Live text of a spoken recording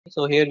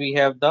So here we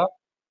have the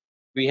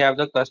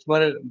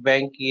customer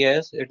bank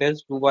ES. It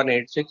is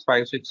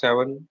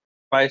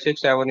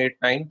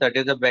 218656756789. That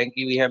is the bank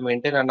key we have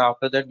maintained, and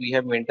after that we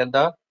have maintained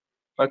the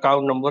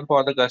account number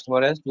for the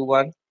customer as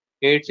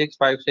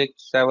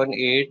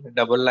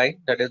 2186567899.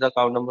 That is the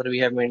account number we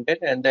have maintained,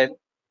 and then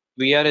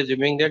we are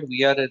assuming that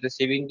we are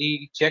receiving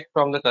the check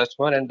from the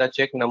customer, and the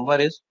check number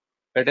is,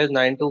 it is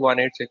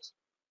 92186.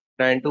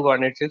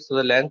 92186. So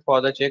the length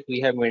for the check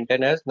we have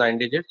maintained as 9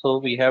 digits. So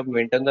we have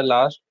maintained the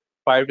last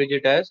 5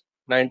 digit as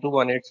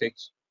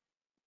 92186.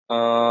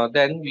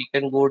 Then we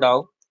can go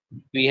down.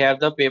 We have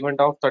the payment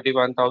of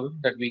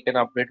 31,000 that we can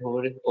update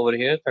over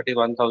here.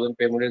 31,000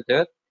 payment is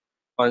there.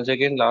 Once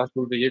again, last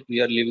two digits we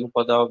are leaving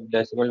for the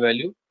decimal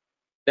value.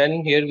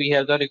 Then here we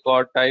have the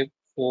record type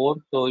 4.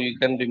 So you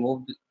can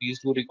remove these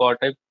two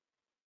record type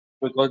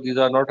because these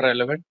are not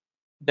relevant.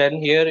 Then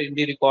here in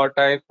the record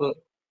type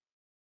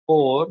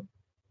 4,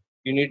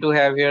 you need to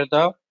have here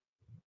the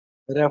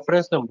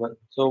reference number.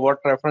 So what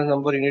reference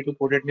number you need to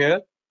put it here?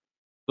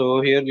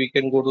 So here we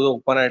can go to the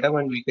open item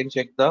and we can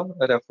check the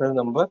reference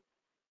number.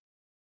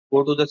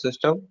 Go to the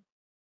system,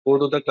 go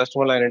to the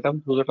customer line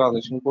item through the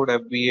transaction code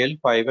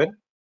FBL5N.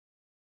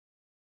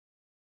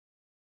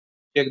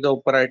 Check the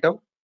open item.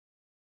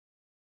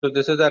 So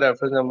this is the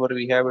reference number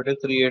we have. It is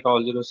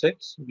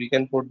 38006. We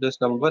can put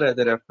this number as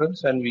a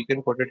reference and we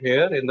can put it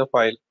here in the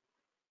file.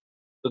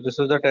 So this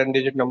is the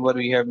 10-digit number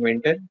we have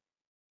maintained.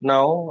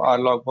 Now our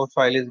logbox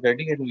file is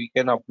ready and we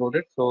can upload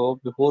it. So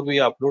before we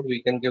upload,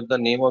 we can give the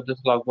name of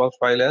this logbox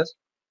file as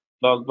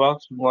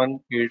logbox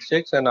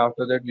 186, and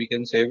after that we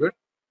can save it.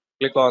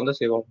 Click on the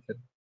save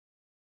option.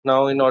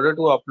 Now in order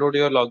to upload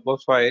your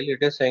logbox file,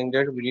 it is saying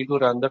that we need to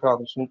run the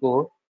transaction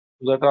code.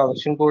 The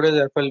transaction code is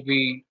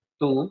FLB2.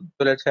 So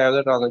let's have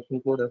the transaction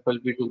code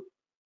FLB2.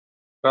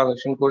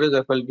 Transaction code is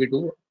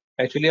FLB2.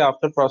 Actually,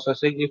 after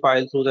processing the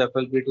file through the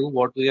FLB2,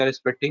 what we are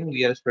expecting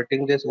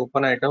this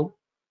open item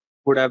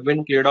would have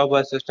been cleared off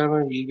by system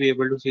and we'll be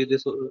able to see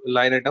this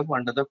line item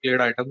under the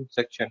cleared item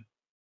section.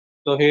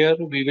 So here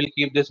we will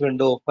keep this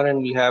window open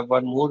and we have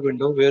one more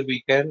window where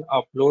we can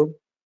upload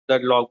the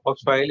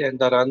logbox file and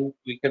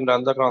we can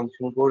run the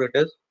transaction code. It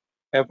is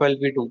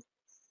FLB2.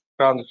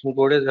 Transaction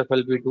code is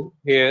FLB2.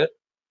 Here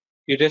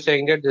it is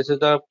saying that this is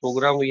the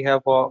program we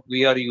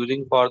are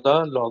using for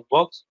the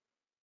logbox.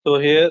 So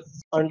here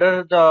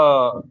under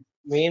the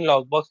main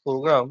logbox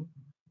program,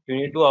 you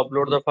need to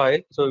upload the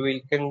file. So we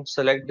can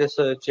select this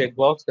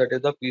checkbox, that is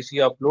the PC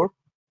upload,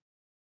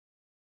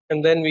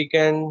 and then we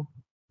can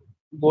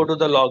go to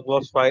the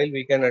logbox file.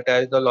 We can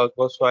attach the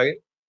logbox file.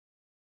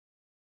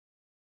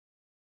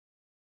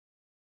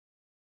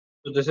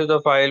 So this is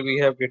the file we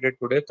have created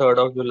today, 3rd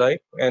of July,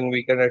 and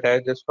we can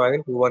attach this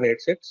file to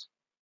 186.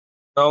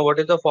 Now what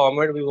is the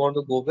format we want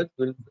to go with?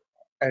 We'll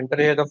enter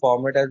here the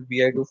format as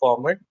BAI2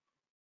 format.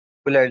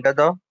 We'll enter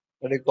the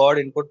record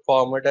input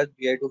format as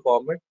BAI2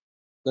 format.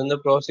 Then the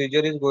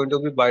procedure is going to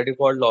be by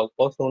default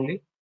logbox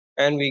only,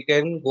 and we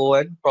can go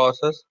and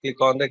process. Click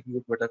on the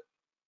execute button.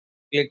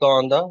 Click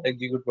on the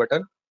execute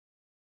button.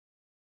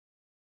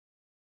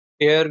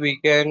 Here we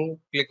can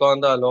click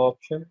on the allow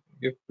option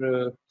if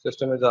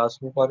system is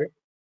asking for it.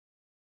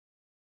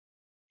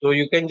 So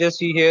you can just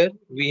see here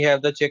we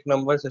have the check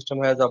number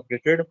system has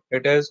updated.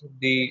 It is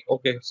the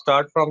okay.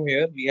 Start from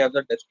here. We have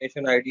the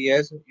destination ID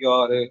as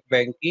your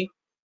bank key,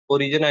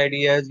 origin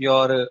ID as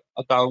your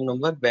account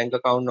number, bank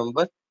account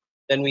number.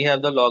 Then we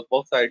have the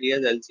logbox ID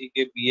as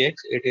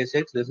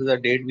LCKBX86. This is the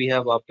date we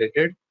have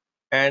updated,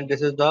 and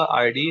this is the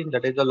ID,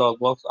 that is the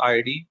logbox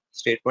ID,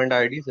 statement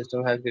ID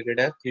system has created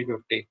as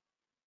 350.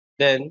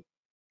 Then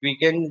we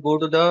can go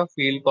to the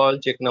field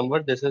called check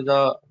number. This is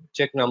the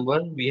check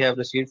number we have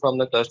received from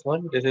the customer.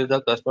 This is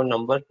the customer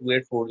number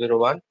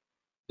 28401.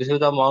 This is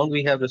the amount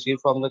we have received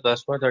from the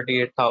customer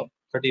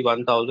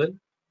 31,000.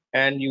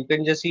 And you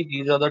can just see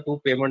these are the two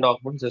payment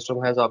documents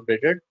system has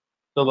updated.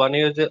 So one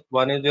is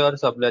your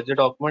subledger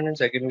document and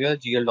second is your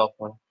GL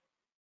document.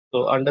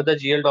 So under the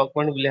GL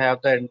document we'll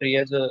have the entry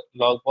as a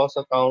logbox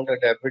account, a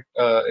debit.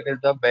 It is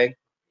the bank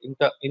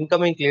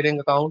incoming clearing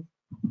account.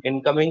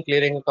 Incoming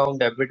clearing account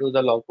debit to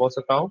the logbox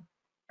account.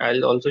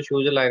 I'll also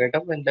show the line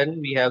item, and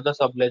then we have the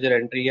subledger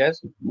entry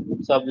as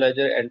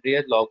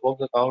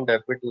logbox account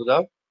debit to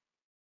the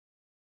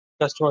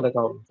customer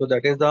account. So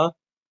that is the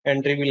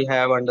entry we'll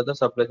have under the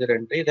subledger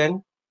entry.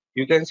 Then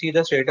you can see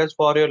the status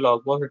for your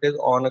logbox. It is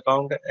on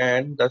account,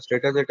 and the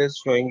status it is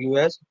showing you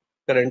as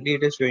currently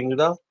it is showing you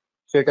the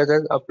status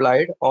as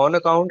applied on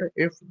account.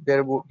 If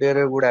there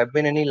would have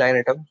been any line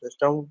item,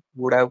 system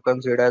would have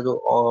considered as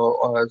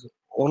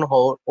on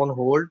hold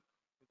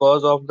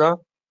because of the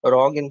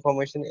wrong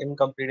information,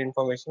 incomplete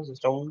information.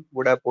 System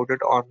would have put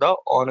it on the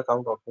on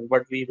account option,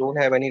 but we don't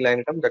have any line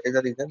item. That is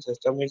the reason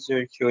system is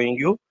showing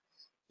you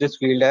this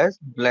field as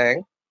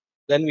blank.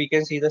 Then we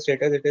can see the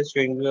status, it is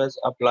showing you as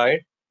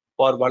applied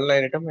for one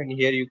line item, and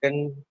here you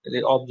can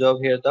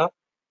observe here the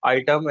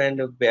item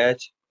and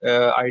batch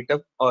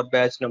item or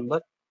batch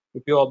number.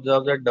 If you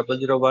observe that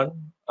 001,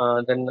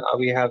 then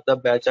we have the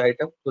batch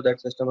item, so that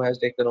system has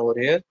taken over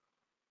here.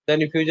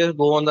 Then if you just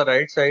go on the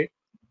right side,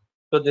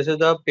 So this is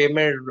the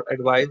payment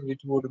advice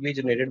which would be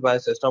generated by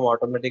system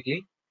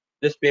automatically.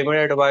 This payment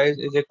advice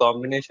is a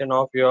combination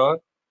of your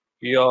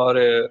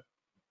uh,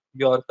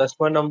 your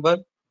customer number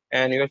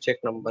and your check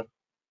number.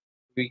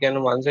 We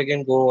can once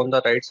again go on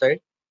the right side.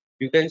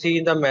 You can see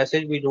in the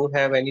message we don't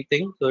have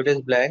anything, so it is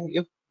blank.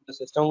 If the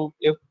system,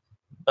 if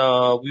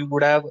we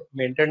would have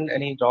maintained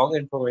any wrong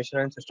information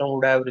and system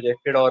would have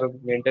rejected or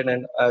maintained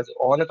an as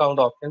on account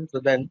option, so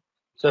then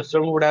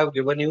system would have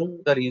given you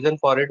the reason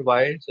for it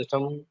why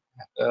system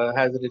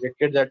has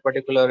rejected that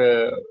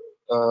particular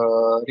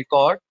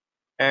record,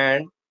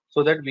 and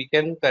so that we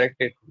can correct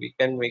it, we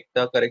can make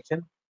the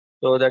correction.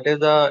 So that is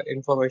the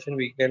information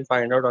we can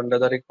find out under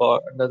the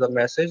record, under the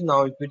message.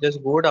 Now if you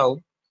just go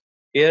down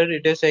here,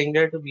 it is saying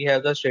that we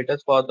have the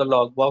status for the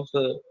logbox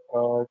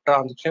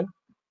transaction.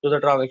 So the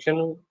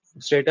transaction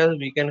status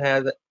we can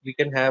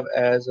have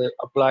as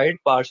applied,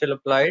 partial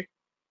applied.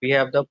 We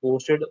have the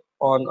posted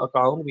on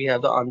account. We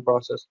have the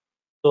unprocessed.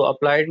 So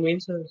applied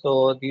means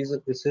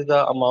this is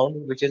the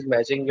amount which is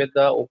matching with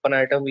the open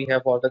item we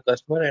have for the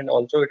customer, and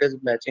also it is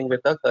matching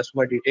with the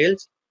customer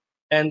details.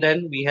 And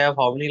then we have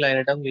how many line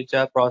items which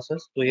are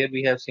processed. So here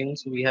we have,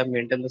 since we have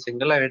maintained the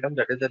single line item,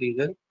 that is the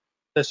reason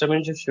system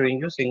is showing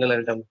you single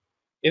line item.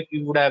 If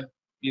you would have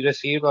you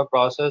received or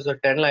processed a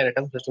 10 line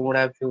item, system would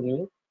have shown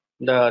you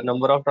the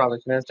number of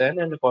transactions as 10,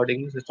 and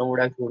accordingly system would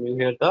have shown you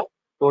here the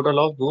total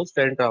of those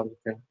 10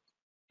 transactions.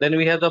 Then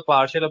we have the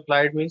partial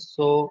applied means,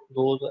 so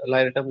those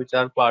line items which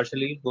are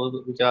partially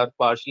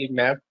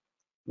mapped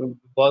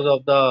because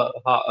of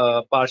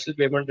the partial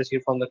payment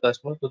received from the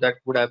customer, so that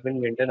would have been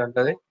maintained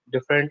under a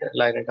different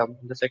line item,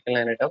 the second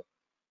line item.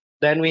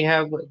 Then we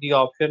have the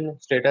option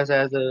status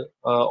as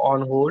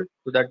on hold,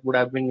 so that would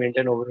have been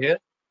maintained over here.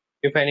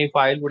 If any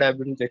file would have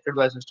been rejected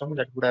by system,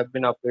 that would have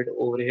been updated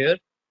over here,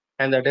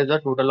 and that is the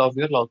total of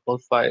your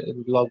logbox file,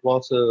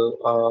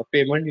 logbox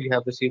payment you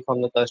have received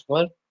from the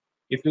customer.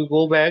 If you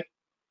go back,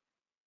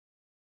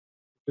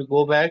 if you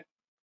go back,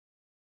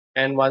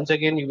 and once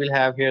again you will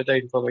have here the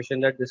information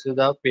that this is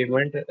the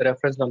payment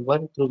reference number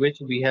through which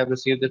we have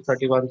received the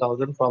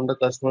 31,000 from the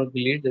customer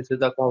billed. This is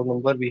the account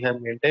number we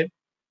have maintained.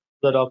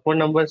 The document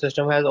number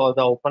system has, or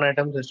the open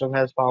item system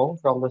has found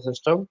from the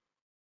system.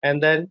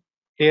 And then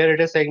here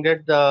it is saying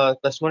that the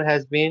customer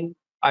has been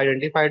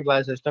identified by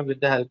a system with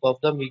the help of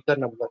the meeker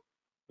number.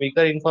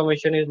 Meeker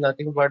information is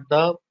nothing but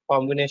the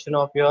combination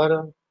of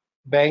your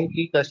bank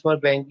key, customer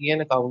bank key,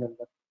 and account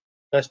number.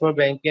 Customer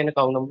bank key and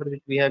account number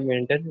which we have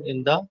maintained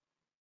in the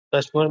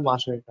customer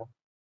master data.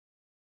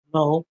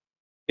 Now,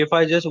 if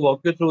I just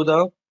walk you through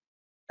the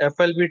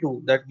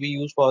FLB2 that we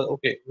use for,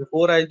 okay,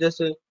 before I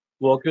just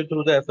walk you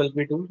through the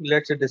FLB2,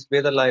 let's display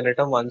the line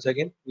item once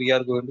again. We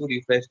are going to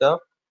refresh the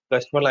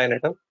customer line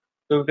item.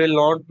 So it will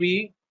not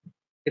be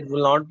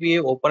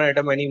an open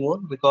item anymore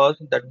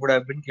because that would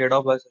have been cleared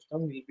off by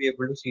system. We'll be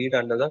able to see it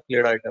under the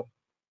cleared item.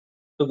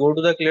 So go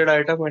to the cleared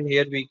item, and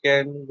here we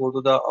can go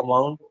to the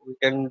amount. We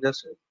can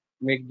just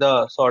make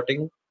the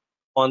sorting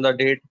on the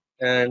date,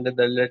 and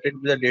the let it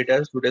be the date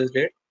as today's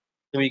date.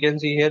 So we can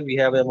see here we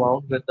have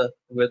amount with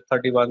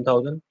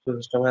 31,000. So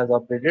system has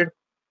updated,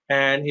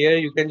 and here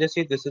you can just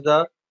see this is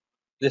the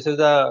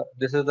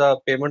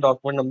payment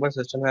document number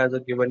system has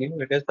given you.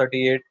 It is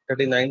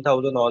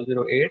 39,000 all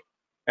 08,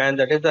 and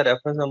that is the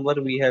reference number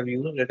we have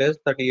used. It is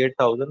 38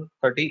 all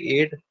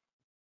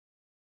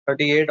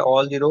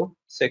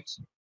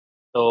 06.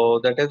 So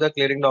that is the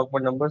clearing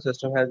document number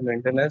system has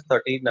maintained as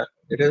 39.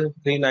 It is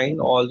 39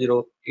 all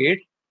 08,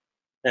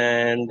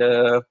 and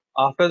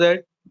after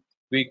that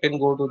we can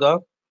go to the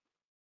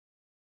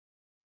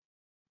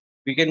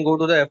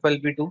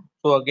FLB2.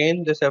 So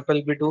again, this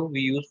FLB2 we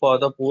use for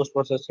the post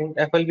processing.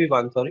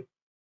 FLB1, sorry.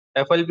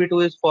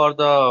 FLB2 is for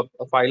the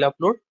file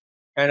upload,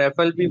 and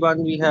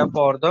FLB1 we have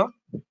for the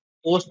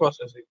post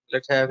processing.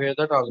 Let's have here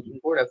the transaction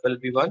code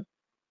FLB1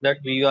 that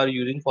we are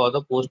using for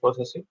the post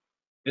processing.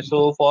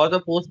 So for the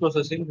post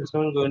processing,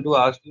 system is going to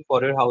ask you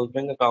for your house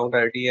bank account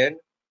ID and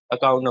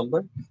account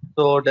number.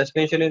 So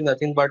destination is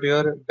nothing but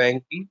your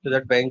bank key. So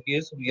that bank key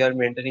is we are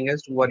maintaining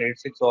as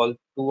 2186 all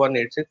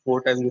 2186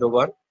 4 times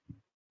 01,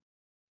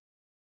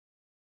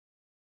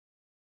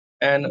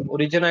 and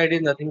origin ID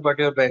is nothing but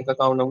your bank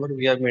account number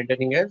we are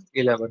maintaining as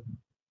 11.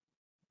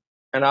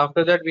 And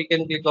after that we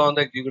can click on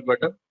the execute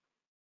button,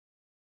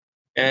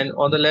 and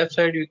on the left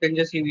side you can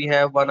just see we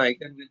have one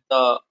icon with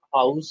the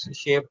house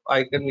shape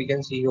icon we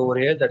can see over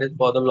here, that is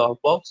for the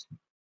lockbox.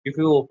 If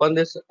you open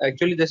this,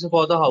 actually this is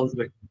for the house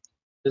bank.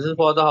 This is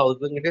for the house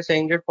bank. It is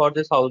saying that for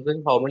this house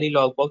bank how many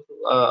lockbox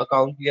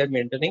accounts we are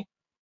maintaining.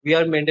 We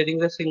are maintaining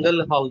the single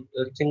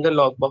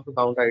lockbox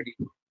account ID.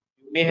 You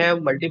may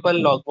have multiple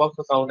lockbox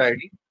account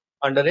ID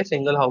under a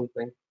single house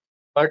bank,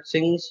 but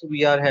since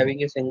we are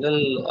having a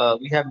single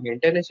we have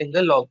maintained a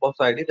single lockbox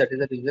ID, that is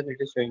the reason it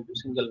is showing you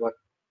single one.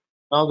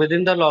 Now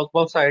within the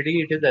logbox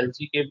ID, it is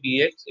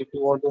LCKBX if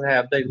you want to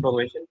have the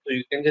information. So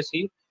you can just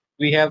see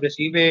we have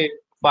received a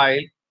file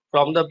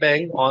from the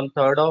bank on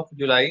 3rd of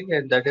July,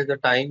 and that is the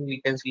time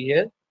we can see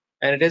here,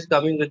 and it is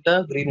coming with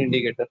the green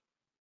indicator.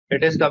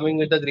 It is coming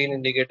with the green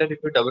indicator. If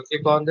you double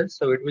click on this,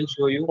 so it will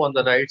show you on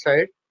the right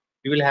side.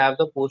 you will have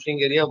the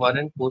posting area 1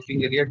 and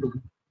posting area 2.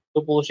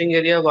 So posting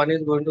area 1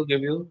 is going to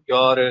give you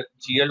your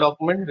GL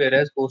document,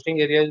 whereas posting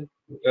area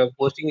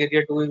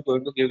 2 is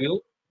going to give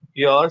you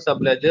your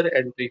subledger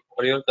entry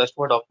or your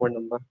customer document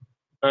number.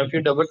 Now, if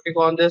you double click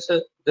on this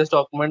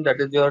document, that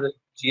is your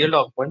GL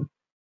document,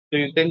 so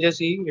you can just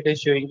see it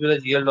is showing you the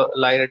GL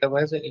line item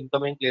as an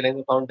incoming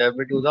clearance account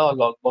debit to the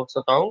Lockbox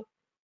account.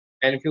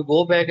 And if you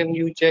go back and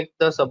you check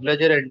the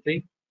subledger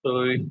entry,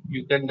 so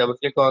you can double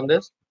click on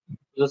this.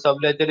 The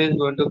subledger is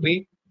going to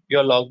be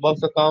your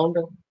Lockbox account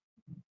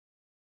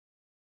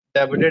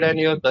debited and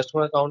your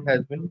customer account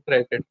has been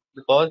credited,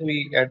 because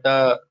we at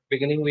the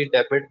beginning we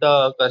debit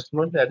the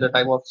customers at the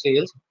time of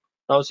sales.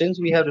 Now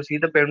since we have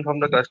received the payment from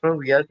the customer,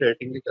 we are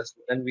crediting the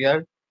customer and we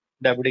are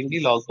debiting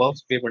the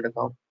Lockbox payment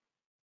account.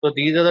 So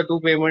these are the two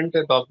payment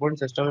document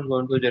system is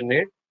going to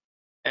generate.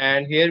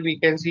 And here we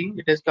can see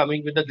it is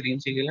coming with the green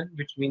signal,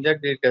 which means that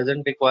it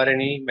doesn't require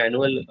any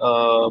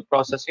manual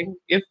processing.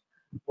 If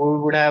we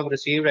would have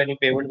received any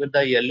payment with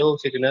the yellow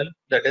signal,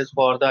 that is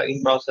for the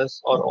in process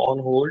or on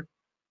hold.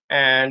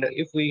 And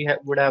if we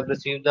would have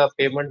received the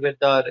payment with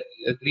the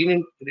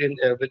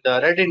with the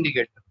red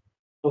indicator,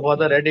 so for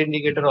the red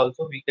indicator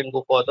also we can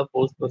go for the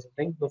post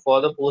processing. So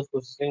for the post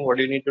processing, what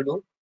do you need to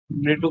do?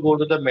 You need to go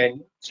to the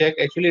menu, check.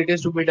 Actually, it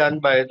is to be done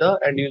by the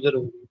end user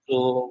only.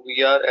 So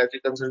we are, as a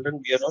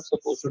consultant, we are not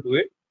supposed to do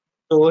it.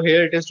 So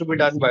here it is to be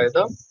done by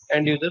the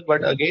end user.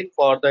 But again,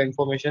 for the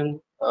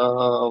information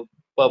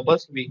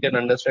purpose, we can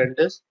understand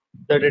this,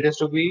 that it is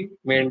to be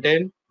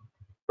maintained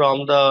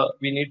from the,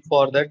 we need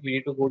for that we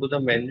need to go to the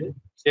menu,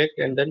 check,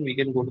 and then we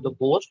can go to the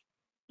post.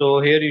 So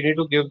here you need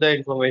to give the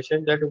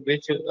information that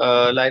which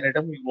line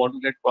item you want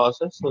to get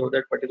processed, so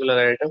that particular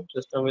line item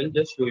system will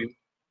just show you.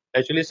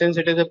 Actually, since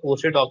it is a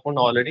posted document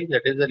already,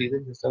 that is the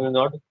reason system is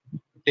not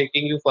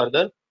taking you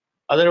further.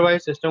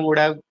 Otherwise system would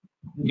have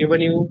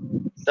given you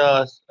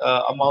the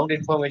amount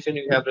information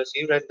you have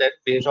received, and then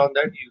based on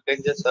that you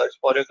can just search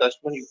for your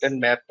customer, you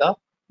can map the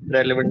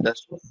relevant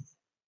customer.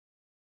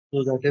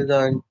 So that is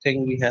the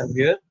thing we have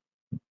here.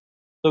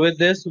 So with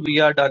this, we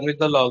are done with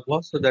the log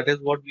box. So that is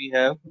what we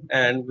have,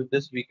 and with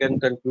this, we can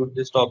conclude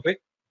this topic.